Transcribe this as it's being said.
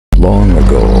Long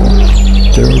ago,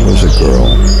 there was a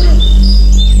girl.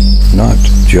 Not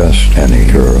just any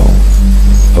girl,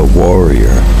 a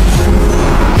warrior.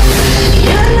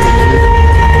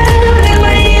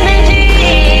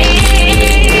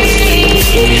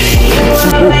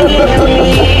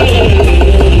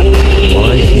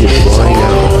 Why he's flying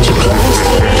out?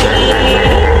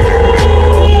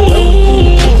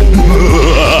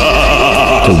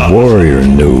 The warrior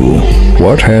knew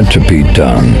what had to be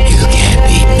done. You can't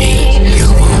beat me. You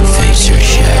won't face your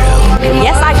shadow.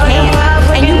 Yes, I can.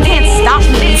 And you can't stop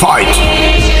me. Fight!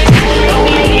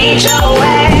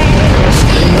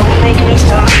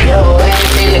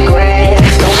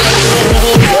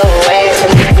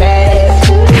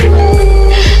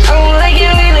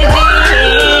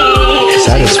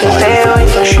 Satisfied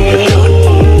with what she had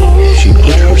done, she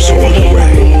put her sword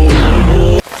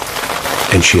away,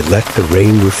 and she let the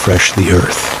rain refresh the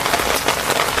earth.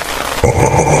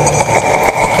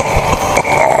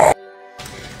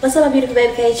 What's up, my beautiful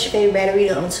baby cage? It's your favorite bad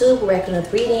reader on YouTube. We're wrapping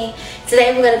up reading.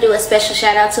 Today we're gonna do a special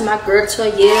shout out to my girl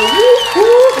Toya.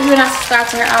 If you're not subscribed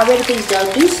to her already, please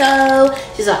go do so.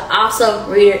 She's an awesome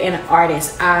reader and an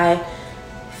artist. I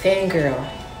fangirl.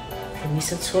 Give me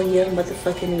some Toya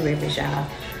motherfucking rivers, y'all.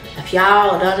 If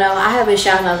y'all don't know, I have been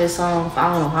shouting out this song for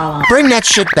I don't know how long. Bring that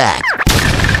shit back.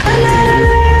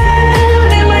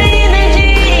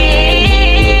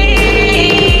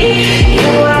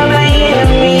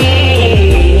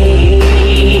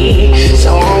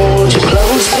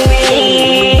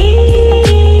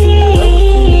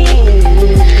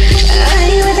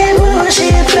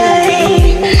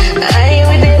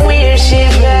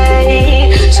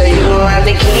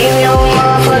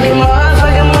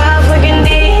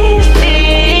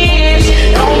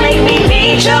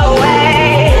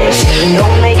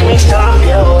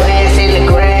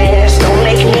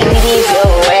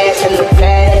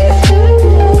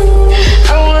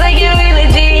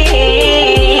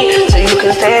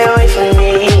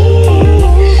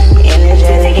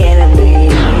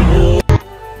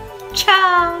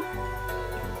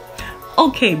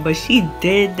 Okay, but she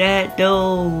did that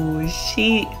though.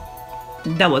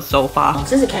 That was so far.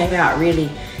 Since it came out,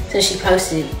 really, since she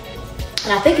posted,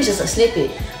 and I think it's just a snippet,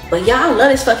 but y'all, I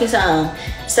love this fucking song.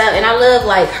 So, and I love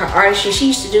like her artistry. She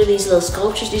used to do these little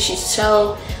sculptures that she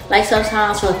show, like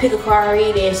sometimes for a pick a card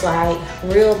read. It's like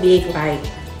real big, like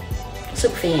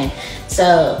super fan.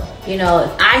 So, you know,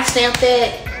 if I stamp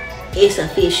that, it's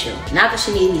official. Not that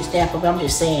she needs to be stamped, but I'm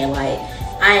just saying, like,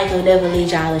 I ain't gonna never lead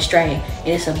y'all astray, and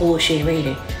it's a bullshit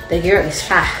reading. The girl is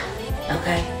fire,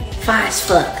 okay? Fire as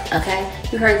fuck, okay?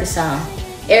 You heard the song.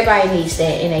 Everybody needs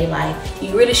that in their life.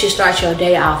 You really should start your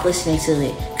day off listening to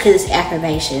it, because it's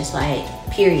affirmations, like,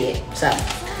 period. So,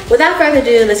 without further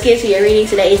ado, let's get to your reading.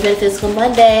 Today is Metaphysical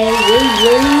Monday.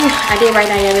 I did write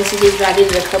down your messages, but I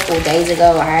did it a couple of days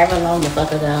ago, or however long the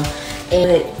fuck ago.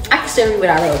 And I can still read what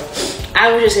I wrote.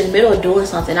 I was just in the middle of doing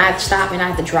something. I had to stop and I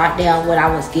had to jot down what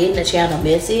I was getting, the channel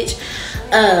message.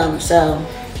 So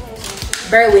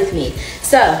bear with me.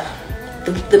 So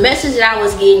the message that I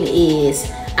was getting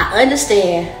is, I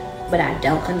understand, but I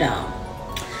don't condone.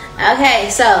 Okay,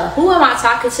 so who am I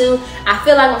talking to? I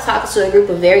feel like I'm talking to a group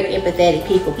of very empathetic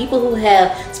people. People who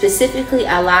have specifically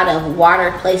a lot of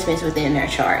water placements within their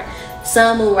chart.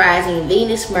 Sun, Moon, Rising,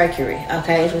 Venus, Mercury,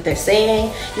 okay, is what they're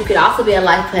saying. You could also be a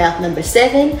life path number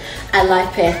 7, a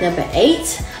life path number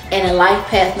 8, and a life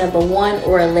path number 1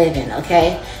 or 11,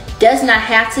 okay? Does not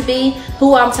have to be.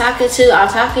 Who I'm talking to, I'm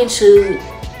talking to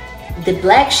the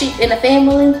black sheep in the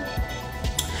family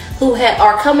who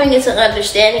are coming into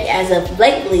understanding as of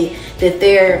lately that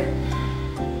they're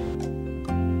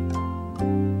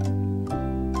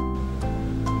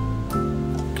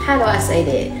how do I say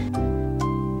that?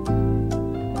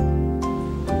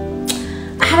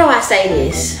 How do I say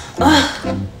this?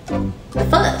 Ugh, the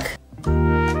fuck?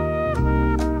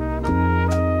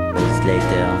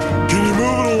 Later. Can you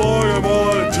move it along? I'm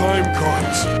all out of time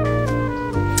cards.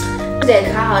 That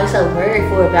call, it's a word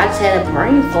for it, but I just had a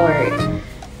brain for it.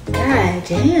 God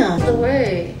damn, the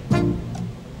word.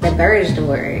 The bird is the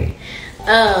word.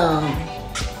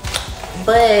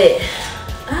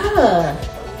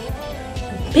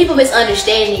 People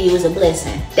misunderstanding you is a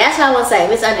blessing. That's how I want to say,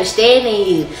 misunderstanding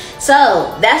you.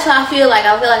 So that's why I feel like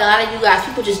a lot of you guys,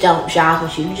 people just don't jive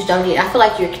with you. You just don't get, I feel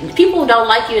like people don't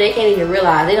like you, they can't even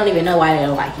realize, they don't even know why they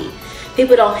don't like you.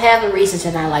 People don't have a reason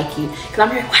to not like you. Cause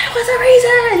I'm here, what was the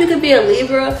reason? You could be a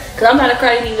Libra, cause I'm not a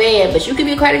Cardi B fan, but you could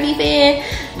be a Cardi B fan.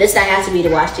 This not have to be to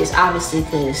watch this, obviously,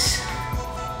 cause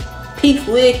peak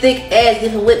wig, thick ass,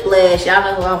 giving whiplash. Y'all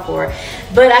know who I'm for.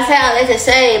 But I just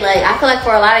say, like, I feel like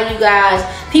for a lot of you guys,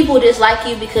 people dislike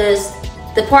you because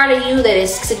the part of you that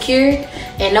is secure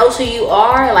and knows who you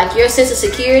are, like your sense of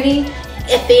security,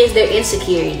 offends their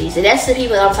insecurities. And that's the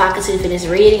people that I'm talking to for this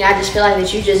reading. I just feel like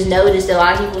that you just noticed that a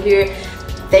lot of people here,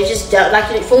 they just don't,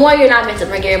 like, for one, you're not meant to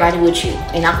bring everybody with you.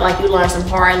 And I feel like you learned some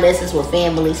hard lessons with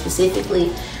family, specifically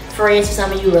friends,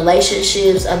 some of you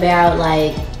relationships, about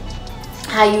like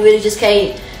how you really just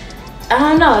can't, I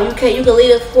don't know, you can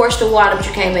lead a horse to water, but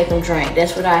you can't make them drink.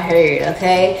 That's what I heard,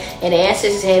 okay? And the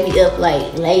ancestors had me up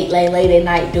like late at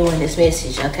night doing this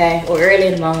message, okay? Or early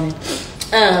in the morning.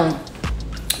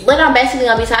 What I'm basically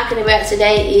gonna be talking about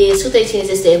today is 2 things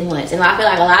just at once. And I feel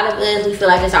like a lot of us, we feel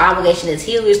like it's our obligation as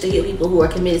healers to heal people who are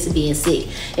committed to being sick.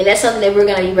 And that's something that we're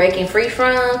gonna be breaking free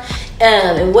from.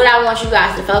 And what I want you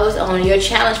guys to focus on, your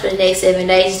challenge for the next 7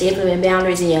 days, is to implement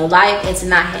boundaries in your life and to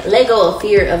not let go of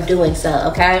fear of doing so,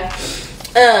 okay?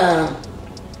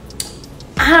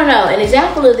 I don't know, an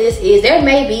example of this is there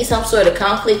may be some sort of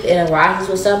conflict that arises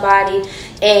with somebody,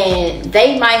 and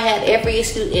they might have every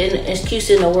excuse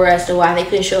in the world as to why they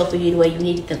couldn't show up for you the way you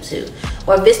needed them to.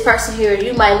 Or if this person here,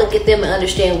 you might look at them and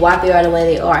understand why they are the way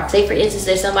they are. Say for instance,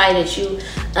 there's somebody that you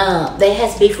that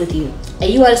has beef with you,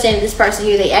 and you understand that this person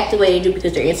here, they act the way they do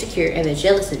because they're insecure and they're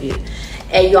jealous of you.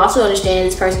 And you also understand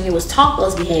this person here was taught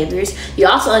those behaviors. You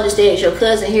also understand that your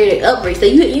cousin here, they upbringing. So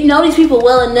you know these people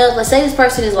well enough. Let's say this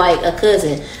person is like a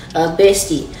cousin, a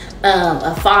bestie,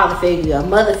 a father figure, a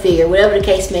mother figure, whatever the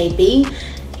case may be.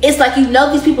 It's like you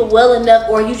know these people well enough,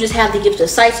 or you just have the gift of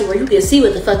sight to where you can see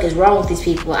what the fuck is wrong with these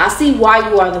people. I see why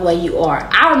you are the way you are.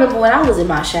 I remember when I was in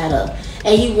my shadow.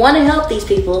 And you want to help these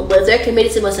people, but if they're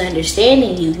committed to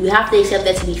misunderstanding you, you have to accept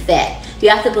that to be fact. You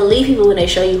have to believe people when they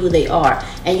show you who they are.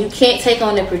 And you can't take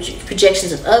on the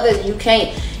projections of others. You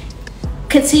can't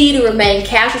continue to remain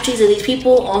casualties of these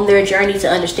people on their journey to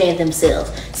understand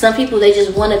themselves. Some people, they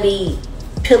just want to be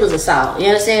pillars of salt. You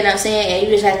understand what I'm saying? And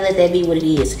you just have to let that be what it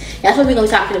is. That's what we're going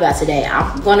to be talking about today.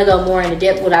 I'm going to go more into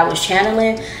depth what I was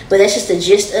channeling, but that's just the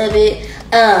gist of it.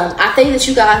 I think that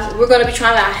you guys, we're going to be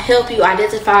trying to help you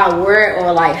identify a word,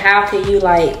 or like how can you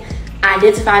like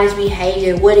identify this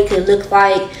behavior, what it could look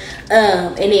like,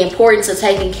 and the importance of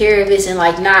taking care of this and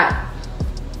like not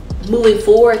moving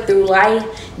forward through life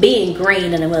being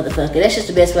green in a motherfucker. That's just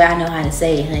the best way I know how to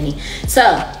say it, honey. So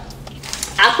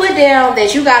I put down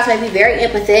that you guys may be very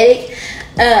empathetic,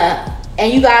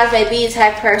 and you guys may be the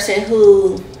type of person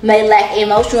who may lack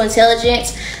emotional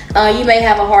intelligence. You may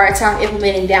have a hard time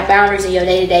implementing down boundaries in your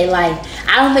day-to-day life.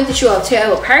 I don't think that you're a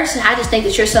terrible person. I just think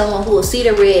that you're someone who will see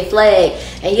the red flag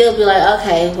and you'll be like,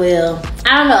 okay, well,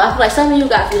 I don't know. I feel like some of you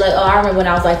guys feel like, oh, I remember when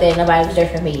I was like that and nobody was there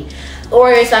for me.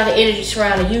 Or it's like an energy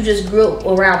surrounding you. Just grew up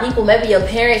around people. Maybe your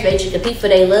parents made you compete for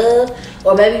their love,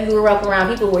 or maybe you grew up around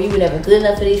people where you were never good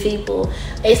enough for these people.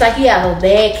 It's like you have a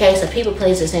bad case of people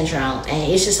pleaser syndrome,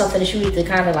 and it's just something that you need to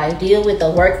kind of like deal with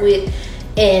or work with.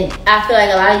 And I feel like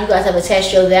a lot of you guys have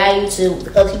attached your value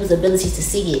to other people's abilities to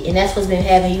see it, and that's what's been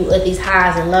having you at these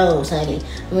highs and lows, honey.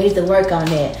 We need to work on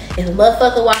that. If a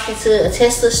motherfucker walks into a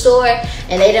Tesla store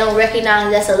and they don't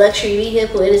recognize that's a luxury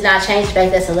vehicle, it does not change the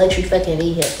fact that's a luxury fucking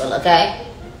vehicle, okay?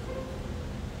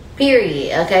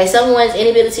 Period. Okay, someone's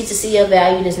inability to see your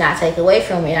value does not take away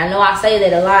from it. And I know I say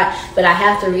that a lot, but I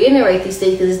have to reiterate these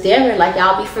things because it's damn near like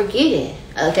y'all be forgetting.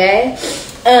 Okay.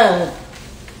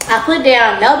 I put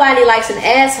down nobody likes an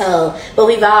asshole, but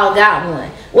we've all got one.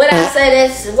 What I say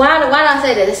that's why do I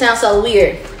say that? It sounds so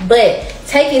weird, but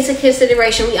take into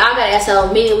consideration we all got an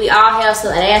asshole, meaning we all have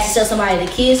an ass to tell somebody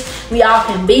to kiss. We all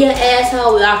can be an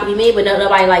asshole, we all can be mean, but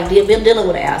nobody like dealing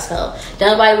with an asshole.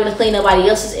 Nobody want to clean nobody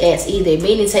else's ass either.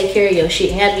 Meaning take care of your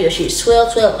shit, handle your shit.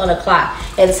 12:12 on the clock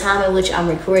at the time in which I'm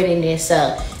recording this.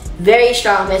 So very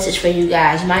strong message for you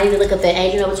guys. You might need to look up that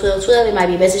angel number 12:12. It might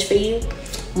be a message for you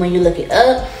when you look it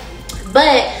up.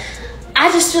 But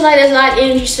I just feel like there's a lot of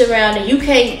energy surrounding. You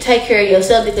can't take care of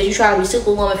yourself because you try to be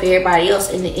superwoman for everybody else.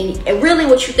 And really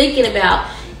what you're thinking about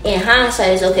in hindsight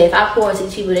is, okay, if I pour into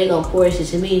these people, they're going to pour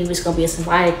into me. It's going to be a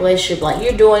symbiotic relationship. Like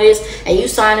you're doing this and you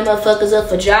signing motherfuckers up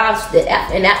for jobs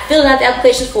and not filling out the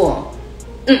applications for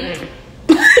them.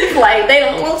 Like they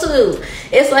don't want to.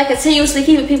 It's like continuously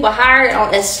keeping people hired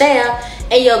on as staff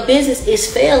and your business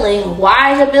is failing.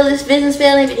 Why is your business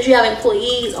failing? Because you have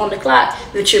employees on the clock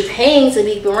that you're paying to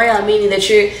be around, meaning that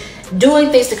you're doing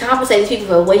things to compensate these people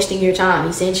for wasting your time,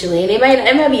 essentially. And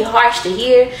it may be harsh to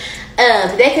hear.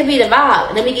 That could be the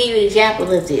vibe. Let me give you an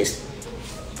example of this.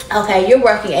 Okay, you're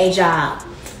working a job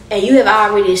and you have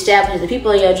already established the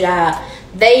people in your job,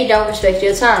 they don't respect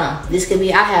your time. This could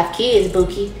be, I have kids,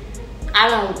 Bookie.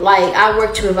 I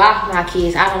work to provide for my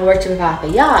kids. I don't work to provide for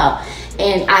y'all.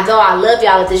 And although I love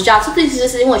y'all at this job, two things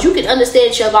is once you can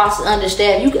understand that your boss is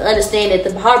understaffed. You can understand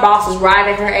that her boss is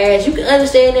riding her ass. You can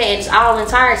understand that, and it's all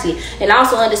entirety. And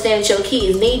also understand that your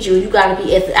kids need you. You got to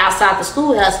be outside the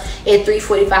schoolhouse at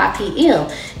 3:45 p.m.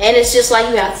 And it's just like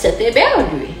you have to set that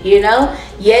boundary, you know?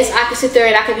 Yes, I can sit there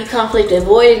and I can be conflict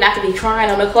avoiding. I can be crying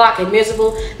on the clock and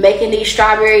miserable, making these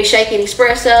strawberry shaking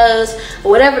espressos,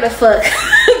 whatever the fuck,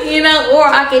 you know? Or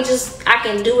I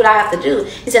can do what I have to do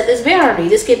and set this boundary.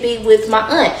 This could be with my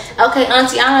aunt. Okay,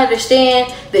 auntie, I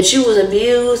understand that you was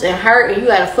abused and hurt and you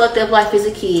had a fucked up life as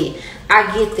a kid.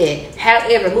 I get that.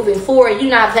 However, moving forward, you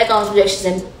not have to take on projections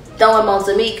and throw them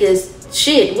onto me because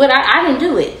shit, I didn't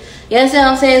do it. You understand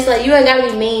what I'm saying? It's like you ain't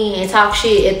gotta be mean and talk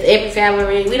shit at every family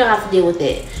reunion. We don't have to deal with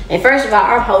that. And first of all,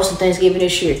 I'm hosting Thanksgiving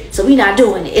this year, so we not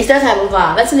doing it. It's that type of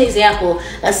vibe. That's an example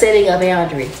of setting a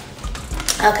boundary.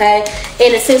 Okay,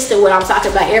 in a sense to what I'm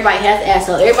talking about, everybody has an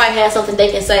asshole. Everybody has something they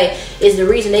can say is the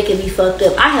reason they can be fucked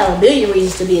up. I have a million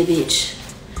reasons to be a bitch,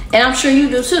 and I'm sure you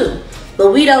do too.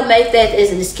 But we don't make that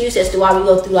as an excuse as to why we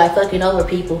go through like fucking over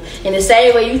people. In the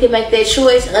same way you can make that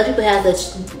choice, other people have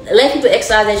that. Let people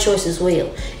exercise that choice as well.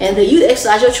 And then you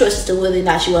exercise your choices to whether or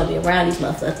not you want to be around these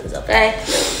motherfuckers, okay?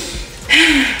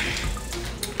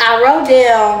 I wrote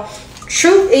down,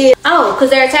 truth is, because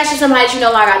they're attached to somebody that you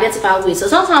no longer identify with. So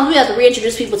sometimes we have to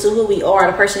reintroduce people to who we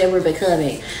are, the person that we're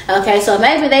becoming. Okay, so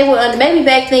maybe they were maybe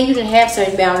back then you didn't have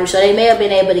certain boundaries, so they may have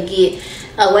been able to get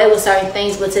away with certain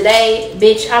things, but today,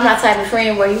 bitch, I'm not the type of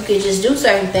friend where you can just do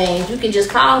certain things. You can just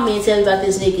call me and tell me about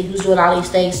this nigga who's doing all these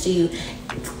things to you,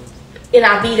 and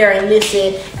I'll be there and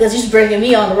listen because he's bringing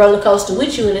me on the roller coaster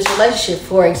with you in this relationship,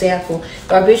 for example.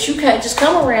 Or bitch, you can't just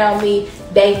come around me,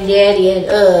 baby daddy,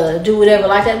 and do whatever,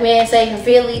 like that man say from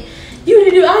Philly. You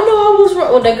didn't do. I know I was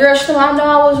wrong. Well, the girl, she told me, I know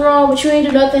I was wrong, but you ain't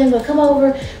do nothing but come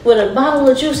over with a bottle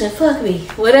of juice and fuck me,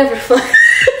 whatever the fuck.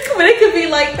 But it could be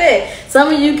like that.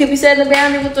 Some of you could be setting a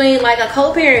boundary between like a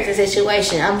co-parenting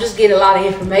situation. I'm just getting a lot of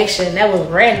information. That was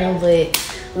random, but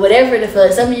whatever the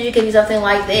fuck. Some of you could be something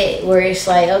like that, where it's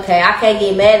like, okay, I can't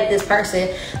get mad at this person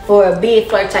for being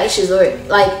flirtatious or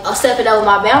like stepping over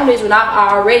my boundaries when I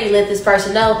already let this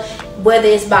person know, whether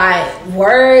it's by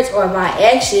words or by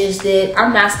actions, that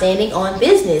I'm not standing on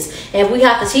business. And we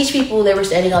have to teach people that we're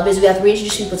standing on business. We have to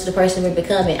reintroduce people to the person we're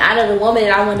becoming. I know the woman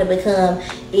that I want to become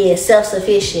is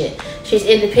self-sufficient. She's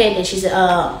independent. She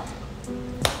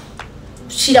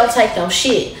don't take no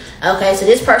shit. Okay, so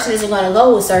this person isn't going to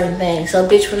go with certain things. So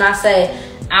bitch, when I say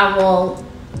I want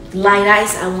light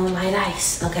ice, I want light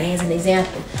ice. Okay, as an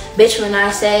example. Bitch, when I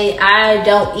say I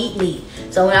don't eat meat,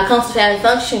 so when I come to family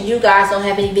function, you guys don't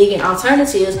have any vegan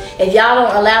alternatives. If y'all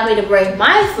don't allow me to bring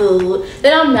my food,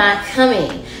 then I'm not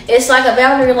coming. It's like a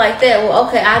boundary like that. Well,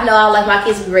 okay, I know I like my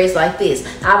kids to be raised like this.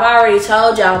 I've already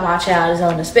told y'all my child is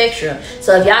on the spectrum.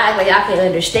 So if y'all act like y'all can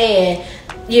understand,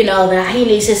 you know, that he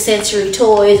needs his sensory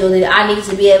toys, or that I need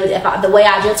to be able to, the way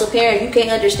I gentle parent, you can't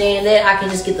understand that, I can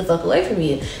just get the fuck away from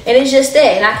you. And it's just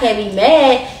that. And I can't be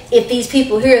mad if these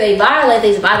people here, they violate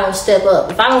things if I don't step up.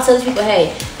 If I don't tell these people,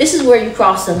 hey, this is where you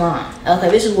cross the line. Okay,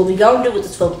 this is what we gonna do with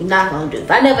this fuck we not gonna do.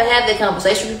 If I never have that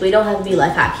conversation with people, you don't have to be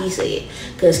like how Key said.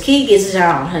 Because Key gets his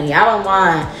own, honey. I don't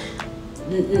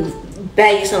mind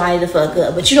banging somebody the fuck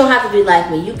up, but you don't have to be like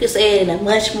me. You can say it in a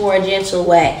much more gentle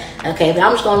way. Okay, but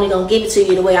I'm just only gonna give it to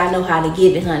you the way I know how to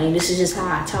give it, honey. This is just how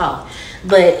I talk.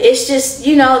 But it's just,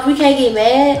 you know, if we can't get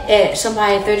mad at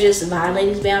somebody if they're just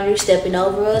violating these boundaries, stepping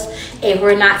over us, and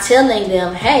we're not telling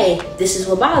them, hey, this is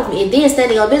what bothers me, and then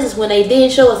standing on business when they then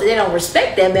show us that they don't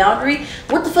respect that boundary,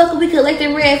 what the fuck are we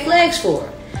collecting red flags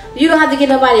for? You don't have to get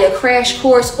nobody a crash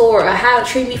course or a how to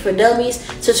treat me for dummies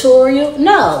tutorial.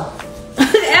 No.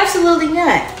 Absolutely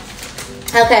not.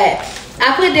 Okay,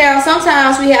 I put down,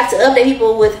 sometimes we have to update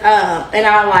people with in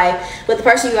our life with the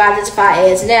person you identify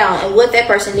as now and what that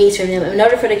person needs from them in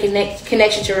order for the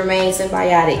connection to remain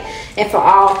symbiotic and for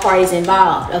all parties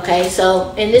involved. Okay,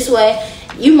 so in this way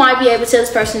you might be able to tell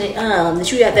this person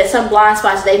that you have that some blind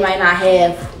spots they might not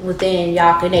have within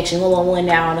y'all connection. 111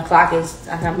 now on the clock is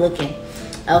I'm looking.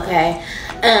 Okay,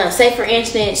 say for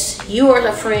instance, you are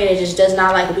a friend that just does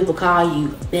not like when people call you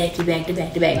back to back to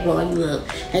back to back, blowing you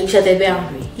up, and you set that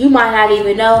boundary. You might not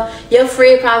even know your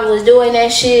friend probably was doing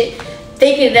that shit,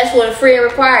 thinking that's what a friend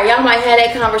required. Y'all might have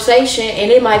that conversation,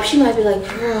 and she might be like,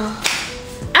 girl,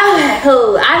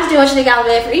 cool. I just didn't want you to think I was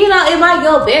bad for you. You know, it might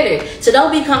go better. So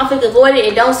don't be conflict avoidant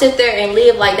and don't sit there and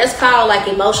live like, that's called like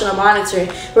emotional monitoring,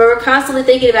 where we're constantly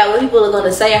thinking about what people are going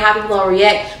to say and how people are going to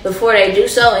react before they do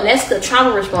so. And that's the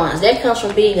trauma response that comes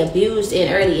from being abused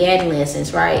in early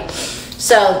adolescence, right?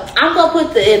 So I'm gonna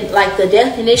put the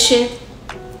definition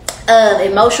of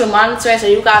emotional monitoring so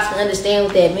you guys can understand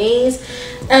what that means.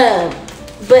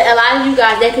 But a lot of you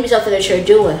guys, that could be something that you're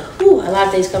doing. Whew, a lot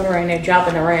of things coming around there,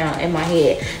 dropping around in my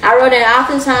head. I wrote that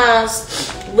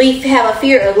oftentimes we have a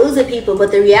fear of losing people,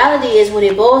 but the reality is what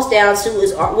it boils down to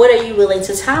is what are you willing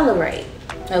to tolerate,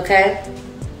 okay?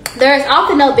 There is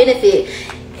often no benefit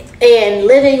in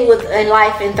living in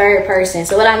life in third person.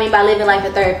 So what I mean by living life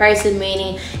in third person,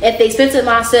 meaning at the expense of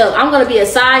myself, I'm going to be a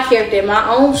side character in my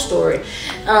own story,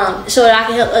 so that I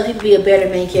can help other people be a better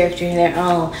main character in their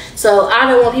own. So I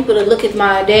don't want people to look at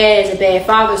my dad as a bad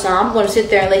father, so I'm going to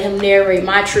sit there and let him narrate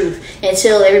my truth and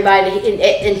tell everybody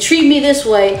and treat me this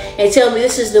way and tell me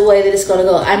this is the way that it's going to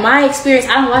go. In my experience,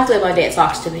 I don't like the way my dad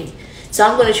talks to me. So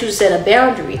I'm going to choose to set a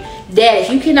boundary. Dad, if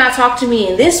you cannot talk to me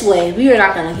in this way, we are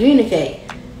not going to communicate.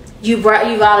 You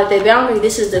violate that boundary.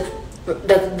 This is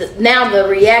now the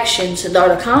reaction to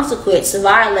or the consequence of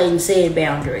violating said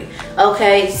boundary.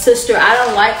 Okay, sister, I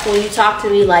don't like when you talk to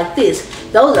me like this.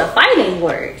 Those are fighting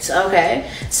words. Okay,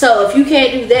 so if you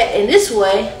can't do that in this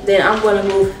way, then I'm going to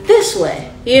move this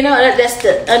way. You know, that's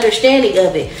the understanding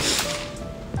of it.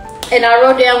 And I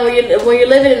wrote down when you're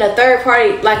living in a third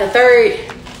party, like a third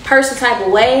person type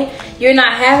of way, you're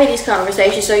not having these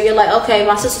conversations. So you're like, okay,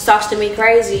 my sister talks to me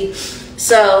crazy,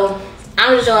 so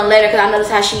I'm just gonna let her because I know that's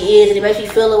how she is, and it makes me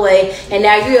feel away. And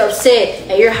now you're upset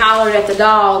and you're hollering at the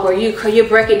dog, or you're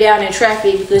breaking down in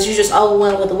traffic because you're just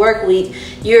overwhelmed with the work week.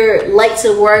 You're late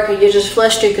to work and you're just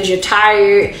flustered because you're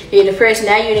tired, you're depressed.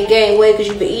 Now you're in a gain weight because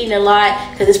you've been eating a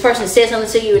lot because this person said something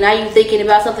to you, and now you're thinking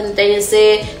about something that they just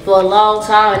said for a long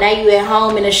time. And now you're at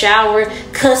home in the shower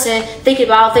cussing, thinking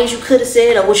about all things you could have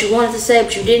said or what you wanted to say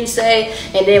but you didn't say.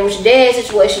 And then with your dad's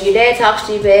situation, your dad talks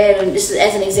to you bad, and this is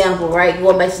as an example, right?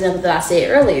 Going back to the example that I said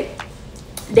earlier.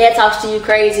 Dad talks to you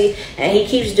crazy and he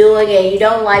keeps doing it and you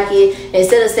don't like it.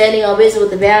 Instead of standing on business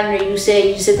with the boundary you said,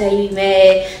 you sit there and you be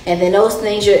mad, and then those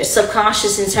things, your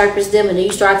subconscious interprets them, and then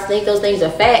you start to think those things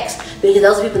are facts because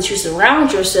those are people that you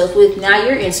surround yourself with. Now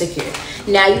you're insecure.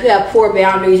 Now you have poor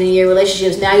boundaries in your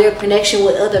relationships. Now your connection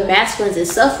with other masculines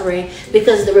is suffering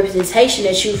because of the representation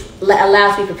that you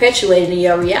allow to be perpetuated in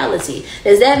your reality.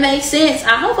 Does that make sense?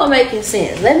 I hope I'm making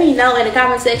sense. Let me know in the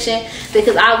comment section,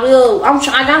 because I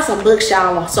got some books,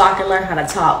 y'all, so I can learn how to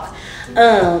talk.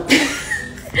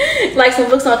 Like some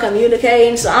books on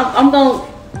communicating. So I'm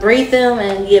gonna read them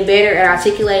and get better at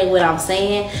articulating what I'm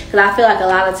saying, because I feel like a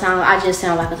lot of times I just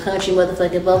sound like a country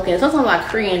motherfucking bumpkin. Sometimes I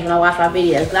cringe when I watch my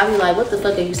videos because I be like, what the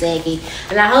fuck are you saying, Key?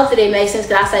 And I hope that it makes sense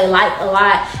because I say like a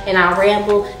lot and I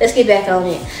ramble. Let's get back on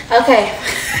it. Okay,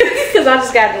 because I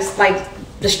just got this like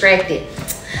distracted.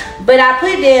 But I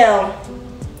put down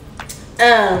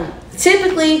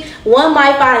typically, one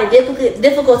might find it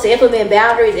difficult to implement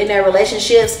boundaries in their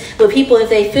relationships with people if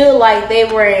they feel like they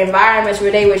were in environments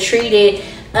where they were treated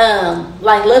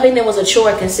like loving them was a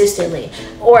chore consistently,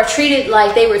 or treated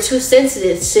like they were too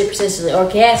sensitive, super sensitive, or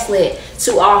gaslit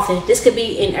too often. This could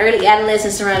be in early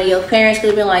adolescence surrounding your parents. Could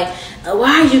have been like,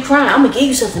 why are you crying? I'm gonna give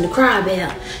you something to cry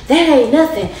about. That ain't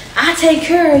nothing. I take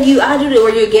care of you. I do that. Or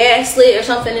you're gaslit or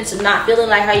something into not feeling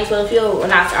like how you supposed to feel, or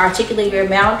not articulating your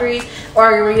boundaries,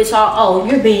 or when you talk, oh,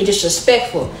 you're being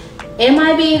disrespectful. Am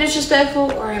I being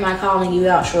disrespectful, or am I calling you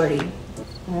out, shorty?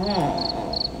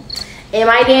 Am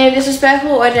I being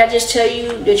disrespectful, or did I just tell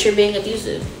you that you're being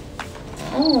abusive?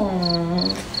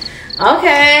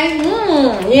 Okay.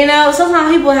 You know,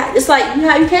 sometimes people, it's like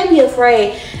you can't be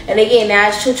afraid. And again, now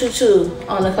it's 2:22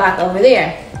 on the clock over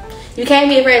there. You can't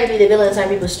be afraid to be the villain in some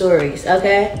people's stories,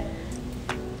 okay?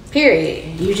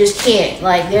 Period. You just can't.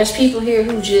 Like, there's people here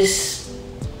who just,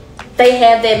 they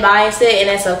have that mindset, and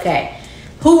that's okay.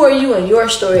 Who are you in your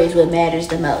story is what matters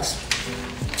the most.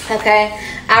 Okay,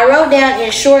 I wrote down,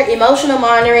 in short, emotional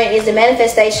monitoring is the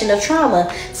manifestation of trauma.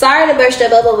 Sorry to burst the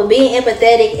bubble, but being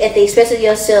empathetic at the expense of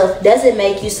yourself doesn't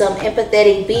make you some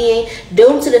empathetic being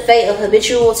doomed to the fate of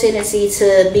habitual tendency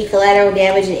to be collateral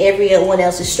damage in everyone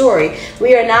else's story.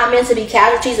 We are not meant to be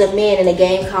casualties of men in a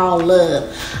game called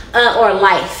love or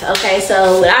life. Okay,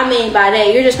 so what I mean by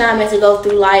that, you're just not meant to go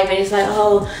through life and it's like,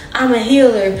 oh, I'm a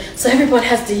healer, so everyone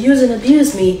has to use and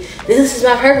abuse me. This is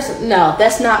my purpose. No,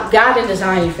 that's not. God didn't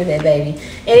design you for that, baby.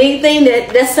 Anything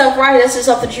that's self-right, that's just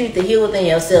something you need to heal within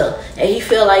yourself. And you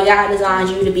feel like God designed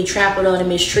you to be trampled on and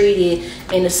mistreated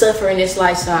and to suffer in this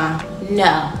lifetime.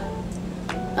 No.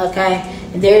 Okay?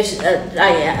 There's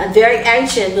a very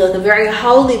ancient book, a very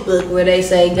holy book, where they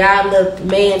say God loved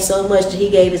man so much that he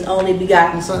gave his only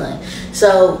begotten son.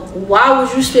 So why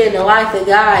would you spend the life that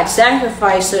God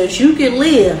sacrificed so that you can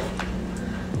live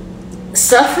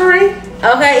suffering?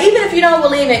 Okay? Even if you don't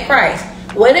believe in Christ,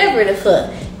 whatever the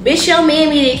fuck, Bitch, your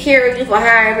mammy didn't carry you for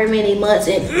however many months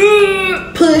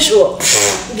and push or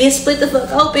get split the fuck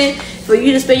open for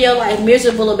you to spend your life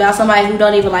miserable about somebody who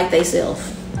don't even like themselves.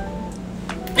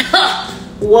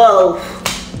 Whoa.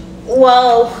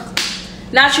 Whoa.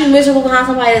 Not you miserable behind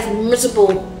somebody that's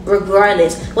miserable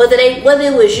regardless. Whether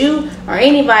it was you or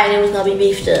anybody that was gonna be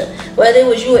beefed up. Whether it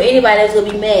was you or anybody that was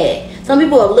gonna be mad. Some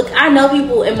people I know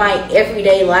people in my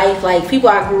everyday life, like people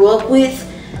I grew up with,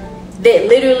 that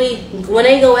literally, when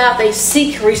they go out, they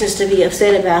seek reasons to be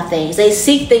upset about things. They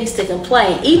seek things to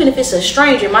complain. Even if it's a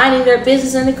stranger minding their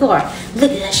business in the car.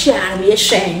 Look at that shit out of me. It's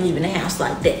shame leaving the house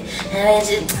like that.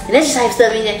 And that's just type of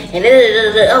stuff.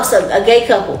 And also a gay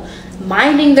couple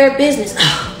minding their business.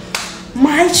 Oh,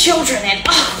 my children. And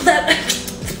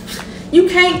you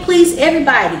can't please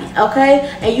everybody, okay?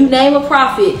 And you name a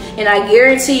prophet, and I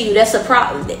guarantee you that's a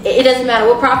prophet. It doesn't matter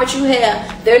what prophet you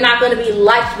have. They're not going to be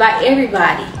liked by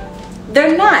everybody.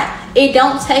 They're not. It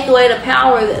don't take away the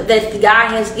power that God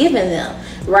has given them,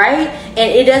 right? And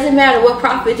it doesn't matter what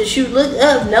prophet that you look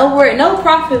up. No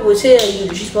prophet will tell you that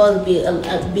you're supposed to be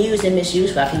abused and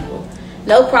misused by people.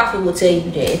 No prophet will tell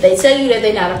you that. If they tell you that,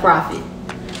 they're not a prophet,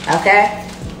 okay?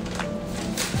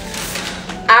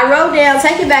 I wrote down,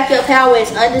 taking back your power is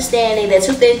understanding that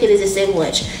two things can exist at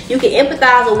once. You can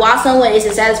empathize with why someone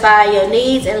isn't satisfying your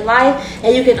needs in life,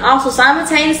 and you can also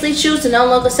simultaneously choose to no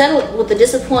longer settle with the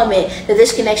disappointment that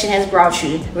this connection has brought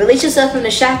you. Release yourself from the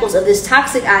shackles of this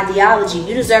toxic ideology.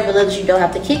 You deserve a love that you don't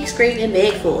have to kick, scream, and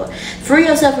beg for. Free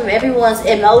yourself from everyone's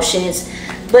emotions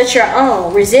but your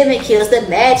own. Resentment kills the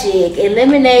magic.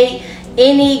 Eliminate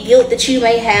any guilt that you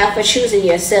may have for choosing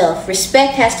yourself.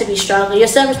 Respect has to be stronger. Your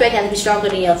self-respect has to be stronger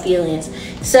than your feelings.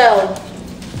 So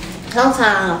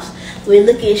sometimes we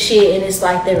look at shit and it's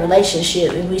like the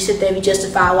relationship, and we sit there and we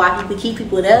justify why people keep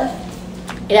people there.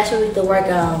 And that's what we have to work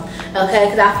on, okay?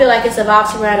 Because I feel like it's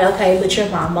about around, okay, but you're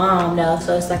my mom, though.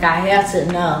 So it's like I have to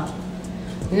know.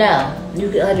 No, you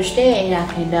can understand,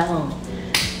 I condone.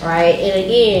 Right? And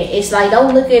again, it's like,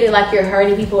 don't look at it like you're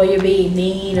hurting people or you're being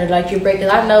mean or like you're breaking.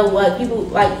 I know what people,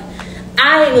 like,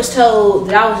 I was told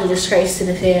that I was a disgrace to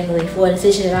the family for a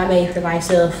decision that I made for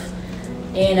myself,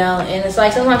 you know. And it's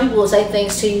like sometimes people will say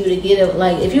things to you to get it.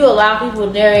 Like, if you allow people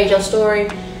to narrate your story,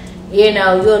 you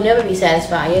know, you'll never be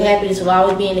satisfied. Your happiness will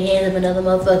always be in the hands of another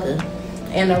motherfucker,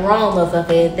 and the wrong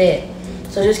motherfucker at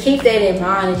that. So just keep that in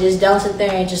mind, and just don't sit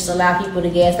there and just allow people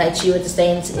to gaslight you into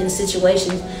staying in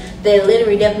situations that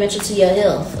literally detrimental to your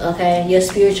health, okay, your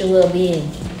spiritual well-being,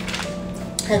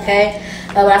 okay.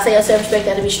 When I say your self-respect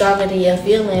got to be stronger than your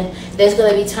feeling, there's going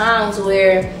to be times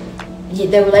where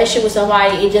the relationship with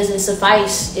somebody, it doesn't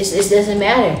suffice. It doesn't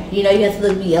matter. You know, you have to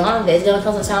look beyond that. It's going to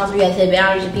come some times where you have to have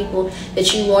boundaries with people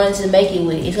that you wanted to make it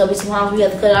with. It's going to be some times where you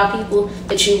have to cut out people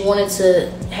that you wanted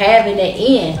to have in the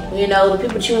end. You know, the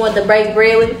people that you want to break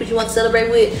bread with, the people you want to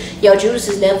celebrate with. Your Judas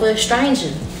is never a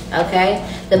stranger. Okay,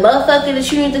 the motherfucker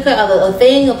that you need to cut, a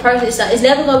thing, a person, it's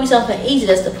never gonna be something easy.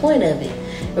 That's the point of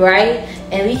it, right?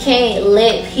 And we can't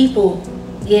let people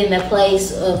get in a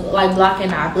place of like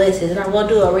blocking our blessings. And I'm gonna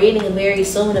do a reading very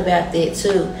soon about that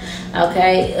too.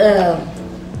 Okay,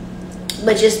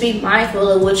 but just be mindful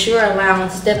of what you're allowing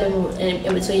to step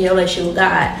in between your relationship with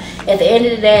God. At the end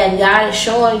of the day, God is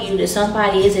showing you that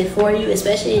somebody isn't for you,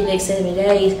 especially in the next 7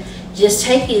 days. Just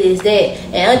take it as that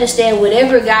and understand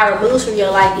whatever God removes from your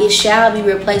life, it shall be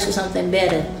replaced with something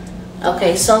better.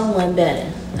 Okay, someone better.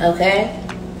 Okay.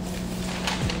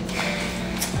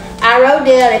 I wrote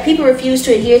down that people refuse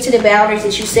to adhere to the boundaries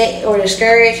that you set or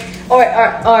discourage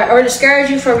or discourage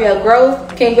you from your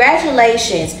growth.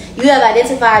 Congratulations, you have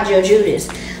identified your Judas.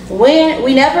 When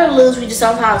we never lose, we just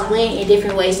sometimes win in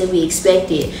different ways than we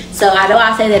expected. So I know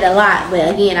I say that a lot,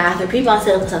 but again, I have to repeat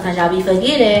myself because sometimes y'all be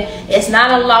forgetting. It's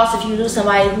not a loss if you lose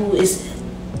somebody who is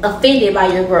offended by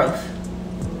your growth.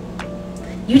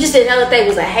 You just didn't know that they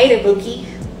was a hater, Bookie.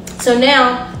 So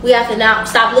now we have to now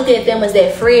stop looking at them as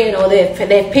that friend or that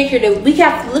picture that we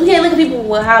can't look at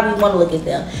people how we want to look at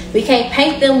them. We can't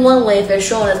paint them one way if they're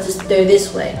showing us they're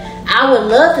this way. I would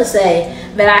love to say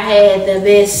that I had the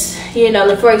best, you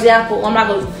know, for example, I'm not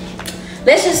going to,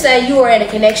 let's just say you were in a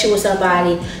connection with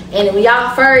somebody and when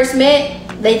y'all first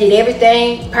met, they did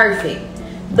everything perfect.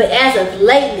 But as of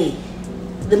lately,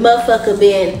 the motherfucker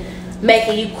been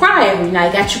making you cry every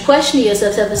night, got you questioning your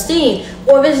self-esteem,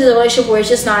 or this is a relationship where it's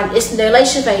just not, the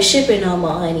relationship ain't shipping no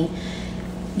more, honey.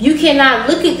 You cannot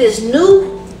look at this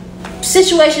new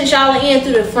situation y'all are in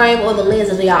through the frame or the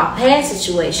lens of y'all past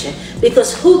situation,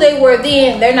 because who they were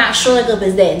then, they're not showing up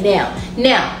as that now.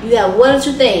 Now you have one or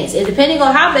two things, and depending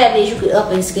on how bad it is, you could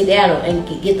up and skedaddle and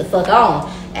get the fuck on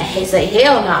and say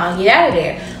hell no, get out of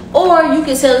there. Or you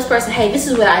can tell this person, hey, this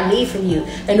is what I need from you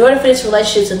in order for this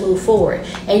relationship to move forward.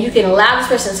 And you can allow this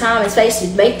person time and space to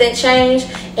make that change.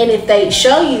 And if they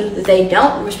show you that they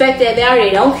don't respect that boundary,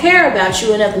 they don't care about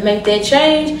you enough to make that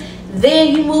change,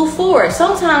 then you move forward.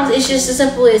 Sometimes it's just as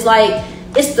simple as like,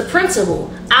 it's the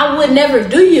principle. I would never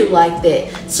do you like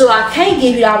that. So I can't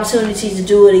give you the opportunity to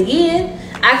do it again.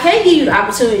 I can't give you the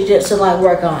opportunity to like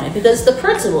work on it because it's the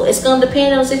principle. It's going to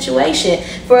depend on the situation.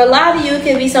 For a lot of you, it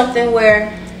can be something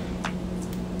where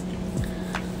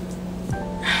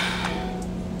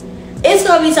it's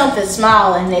going to be something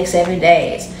small in the next 7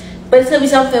 days. But it's going to be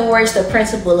something where it's the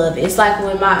principle of it. It's like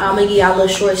when I'm going to give y'all a little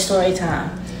short story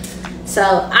time.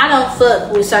 So I don't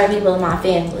fuck with certain people in my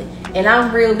family. And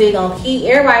I'm real big on Key.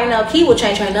 Everybody know Key will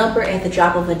change her number at the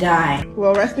drop of a dime.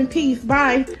 Well, rest in peace.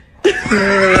 Bye.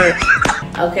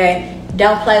 Okay?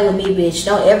 Don't play with me, bitch.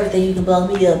 Don't ever think you can blow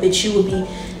me up, bitch. You will be...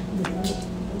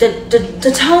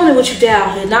 The tone in which you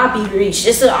dial will not be reached.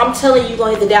 I'm telling you, you're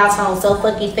going to hit the dial tone so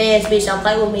fucking fast, bitch. Don't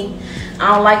play with me.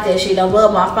 I don't like that shit. Don't blow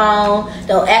up my phone.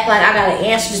 Don't act like I got to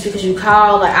answer just because you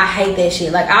called. Like, I hate that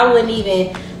shit. Like, I wouldn't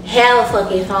even have a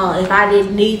fucking phone if I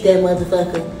didn't need that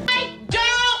motherfucker. I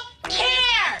don't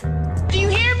care. Do you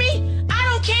hear me?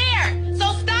 I don't care.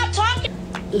 So stop talking.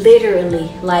 Literally.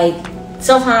 Like,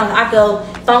 sometimes I go,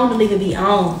 phone don't even be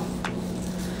on.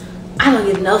 I don't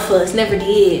give no fucks. Never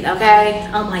did. Okay?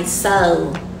 On my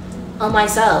soul. On my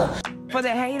soul. For the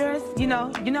haters, you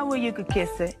know where you could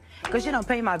kiss it. Because you don't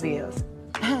pay my bills.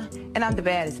 And I'm the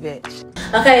baddest bitch.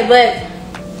 Okay, but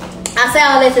I say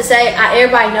all that to say,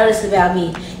 everybody noticed about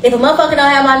me. If a motherfucker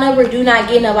don't have my number, do not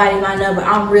get nobody my number.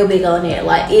 I'm real big on that.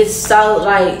 Like, it's so,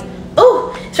 like,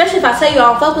 ooh. Especially if I tell you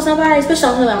I don't fuck with somebody,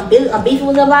 especially if I'm beefing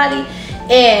with somebody.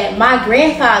 And my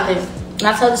grandfather, and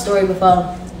I told the story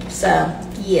before, so,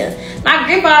 yeah. My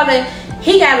grandfather,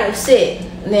 he got upset.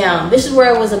 Now, this is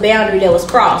where it was a boundary that was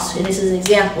crossed, and this is an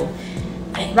example.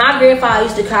 My grandfather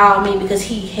used to call me because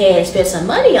he had spent some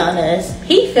money on us.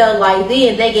 He felt like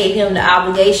then they gave him the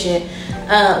obligation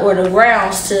or the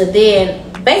grounds to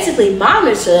then basically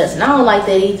monitor us. And I don't like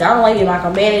that either. I don't like being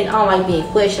micromanaged. I don't like being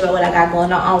questioned about what I got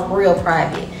going on. I'm real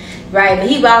private, right? But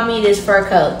he bought me this fur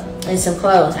coat and some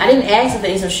clothes. I didn't ask him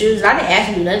for some shoes. I didn't ask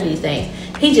him to do none of these things.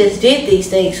 He just did these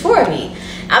things for me.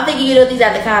 I'm thinking you know these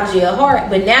out the kindness of your heart,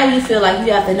 but now you feel like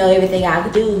you have to know everything I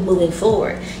could do moving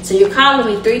forward. So you're calling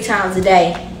me 3 times a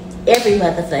day, every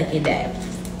motherfucking day.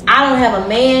 I don't have a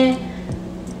man,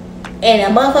 and a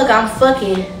motherfucker I'm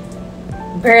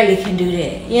fucking barely can do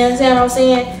that. You understand what I'm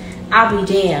saying? I'll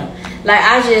be damned. Like,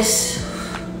 I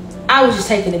was just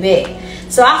taking it back.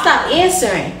 So I stopped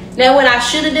answering. Now what I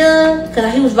should have done,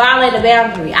 because he was violating the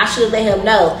boundary, I should have let him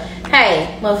know,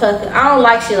 hey, motherfucker, I don't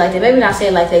like shit like that. Maybe not say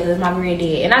it like that because it's my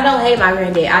granddad. And I don't hate my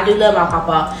granddad. I do love my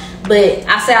papa. But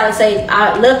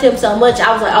I loved him so much.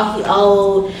 I was like, oh, he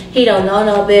old. He don't know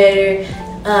no better.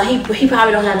 He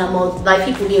probably don't have no more, like,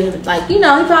 people give him, like, you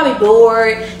know, he probably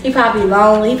bored. He probably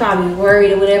lonely. He probably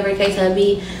worried or whatever the case may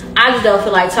be. I just don't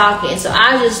feel like talking. So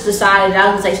I just decided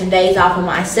I was going to take some days off of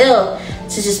myself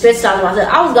to just spend time with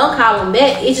myself. I was going to call him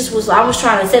back. It just was, I was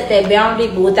trying to set that boundary,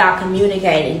 but without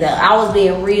communicating though. I was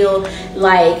being real,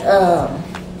 like,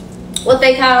 what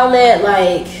they call that,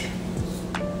 like,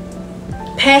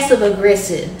 passive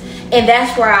aggressive. And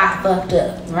that's where I fucked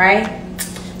up, right?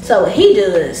 So what he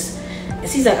does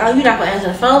is he's like, oh, you're not going to answer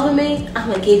the phone for me? I'm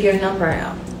going to give your number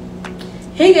out.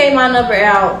 He gave my number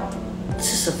out to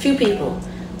just a few people.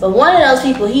 But one of those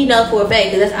people he knows for a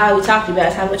fact, because that's all we talked about,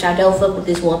 is how much I don't fuck with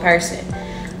this one person.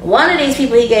 One of these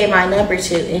people he gave my number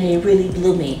to, and it really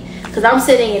blew me. Because I'm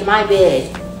sitting in my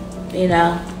bed, you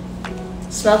know,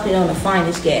 smoking on the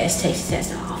finest gas Texas has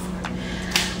to offer.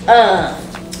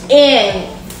 And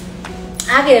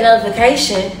I get a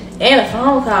notification and a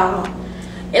phone call.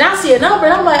 And I see a number,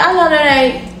 and I'm like, I know that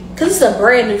ain't, because it's a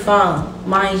brand new phone,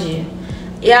 mind you.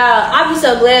 Yeah, I be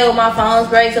so glad when my phones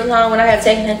break sometimes when I have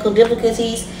technical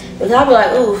difficulties. Because I'll be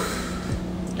like, ooh,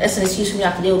 that's an excuse for me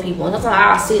not to deal with people. And sometimes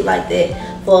I'll sit like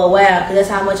that for a while because that's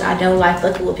how much I don't like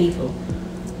fucking with people.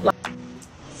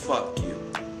 Fuck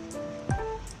you.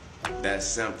 That's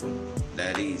simple.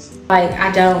 That easy. Like,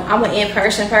 I don't. I'm an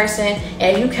in-person person.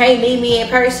 And if you can't meet me in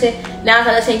person, 9 times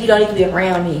out of 10 you don't need to be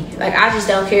around me. Like, I just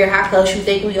don't care how close you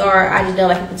think we are. I just don't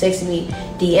like people texting me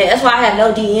DM. That's why I have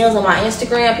no DMs on my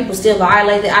Instagram. People still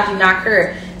violate that. I do not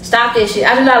care. Stop that shit.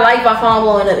 I do not like my phone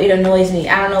blowing up. It annoys me.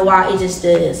 I don't know why. It just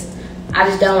does. I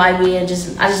just don't like being I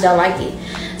just don't like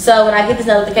it. So when I get this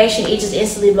notification, it just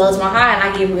instantly blows my heart and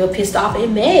I get real pissed off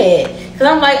and mad. Because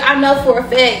I'm like, I know for a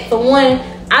fact, for one,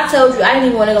 I told you I didn't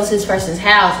even want to go to this person's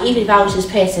house, even if I was just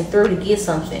passing through to get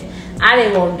something. I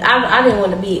didn't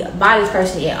want to be by this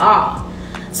person at all.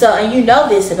 So, and you know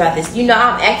this about this. You know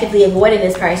I'm actively avoiding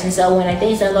this person. So when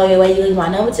things don't go your way, you leave my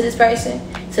number to this person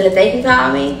so that they can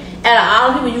call me. Out of all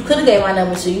the people you could have gave my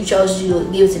number to, you chose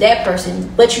to give it to that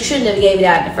person, but you shouldn't have gave it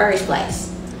out in the first place.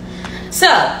 So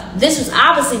this was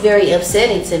obviously very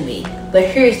upsetting to me. But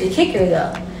here's the kicker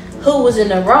though. Who was in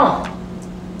the wrong?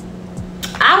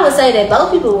 I would say that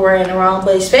both people were in the wrong,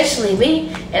 but especially me.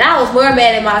 And I was more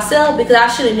mad at myself because I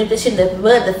should have nipped this shit in the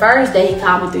bud the first day he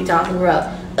called me 3 times in a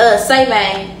row. Say,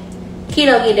 man, he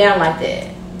don't get down like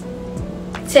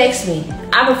that. Text me.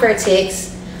 I prefer text.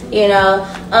 You know,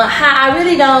 I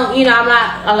really don't, you know, I'm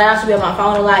not allowed to be on my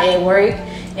phone a lot at work.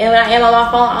 And when I am on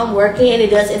my phone, I'm working, and it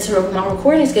does interrupt my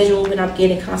recording schedule when I'm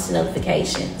getting constant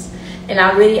notifications. And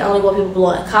I really only want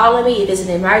people calling me if it's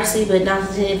an emergency, but not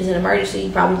if it's an emergency,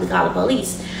 you probably call the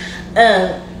police.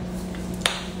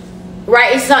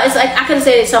 Right? It's like I could have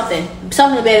said it's something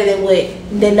better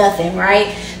than nothing,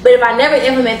 right? But if I never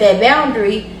implement that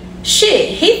boundary, shit,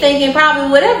 he thinking probably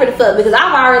whatever the fuck, because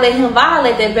I've already let him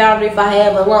violate that boundary if I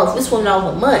have a long. This went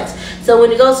on for months. So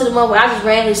when it goes to the moment where I just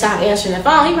randomly stop answering the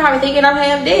phone, he probably thinking I'm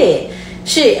half dead.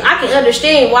 Shit, I can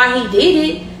understand why he did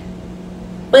it,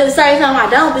 but at the same time I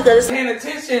don't, because paying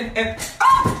attention and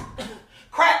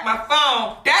crack my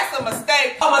phone. That's a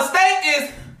mistake. A mistake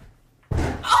is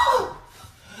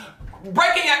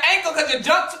breaking your ankle because you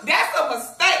jumped. That's a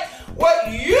mistake.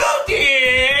 What you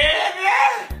did.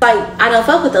 Like, I don't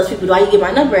fuck with those people. Why you get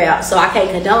my number out? So I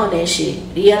can't condone that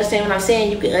shit. Do you understand what I'm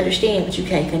saying? You can understand, but you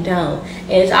can't condone.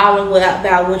 And it's all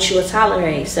about what you'll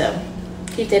tolerate. So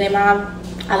keep that in mind.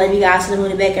 I love you guys. So I'm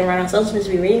going back and around. So I'm supposed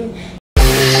to be reading.